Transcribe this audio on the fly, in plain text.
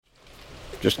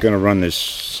Just going to run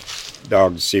this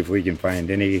dog to see if we can find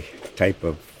any type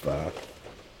of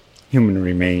human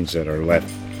remains that are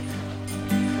left.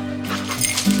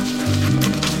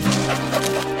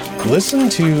 Listen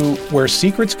to Where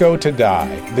Secrets Go to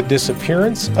Die, The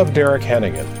Disappearance of Derek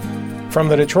Hennigan. From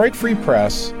the Detroit Free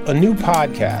Press, a new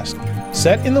podcast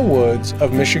set in the woods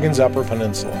of Michigan's Upper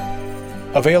Peninsula.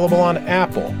 Available on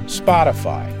Apple,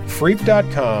 Spotify,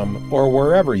 Freep.com, or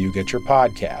wherever you get your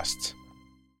podcasts.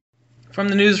 From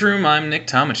the newsroom, I'm Nick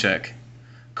Tomachek.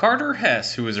 Carter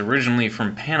Hess, who was originally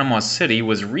from Panama City,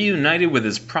 was reunited with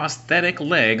his prosthetic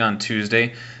leg on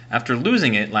Tuesday after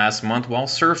losing it last month while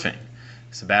surfing.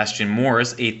 Sebastian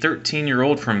Morris, a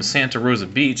 13-year-old from Santa Rosa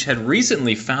Beach, had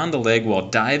recently found the leg while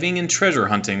diving and treasure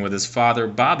hunting with his father,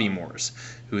 Bobby Morris,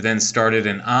 who then started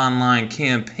an online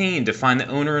campaign to find the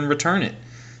owner and return it.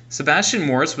 Sebastian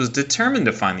Morris was determined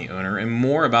to find the owner and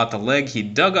more about the leg he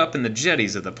dug up in the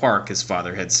jetties of the park, his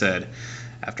father had said.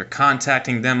 After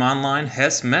contacting them online,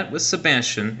 Hess met with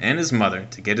Sebastian and his mother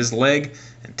to get his leg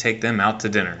and take them out to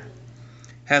dinner.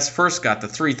 Hess first got the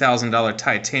 $3,000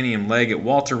 titanium leg at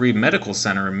Walter Reed Medical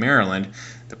Center in Maryland.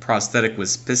 The prosthetic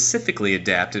was specifically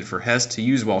adapted for Hess to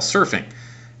use while surfing.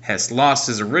 Hess lost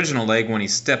his original leg when he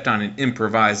stepped on an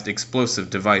improvised explosive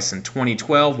device in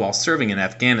 2012 while serving in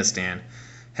Afghanistan.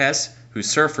 Hess, who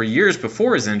surfed for years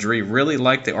before his injury, really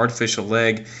liked the artificial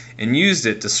leg and used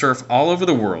it to surf all over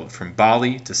the world, from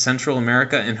Bali to Central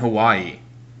America and Hawaii.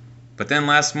 But then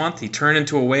last month he turned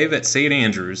into a wave at St.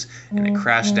 Andrews and it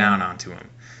crashed down onto him.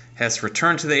 Hess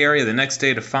returned to the area the next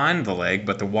day to find the leg,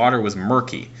 but the water was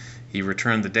murky. He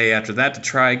returned the day after that to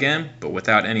try again, but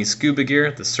without any scuba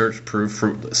gear, the search proved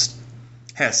fruitless.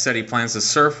 Hess said he plans to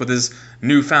surf with his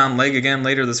newfound leg again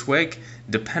later this week,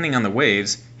 depending on the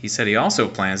waves. He said he also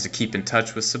plans to keep in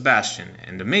touch with Sebastian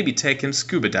and to maybe take him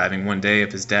scuba diving one day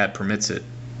if his dad permits it.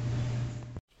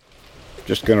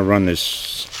 Just going to run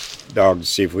this dog to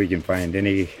see if we can find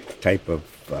any type of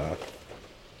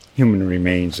human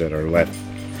remains that are left.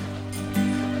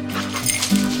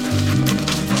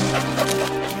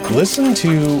 Listen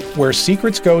to Where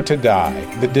Secrets Go to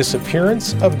Die, The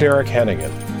Disappearance of Derek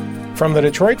Hennigan. From the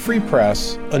Detroit Free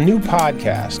Press, a new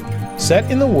podcast set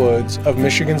in the woods of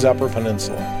Michigan's Upper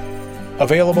Peninsula.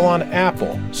 Available on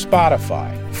Apple,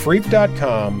 Spotify,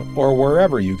 Freep.com, or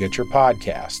wherever you get your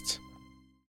podcasts.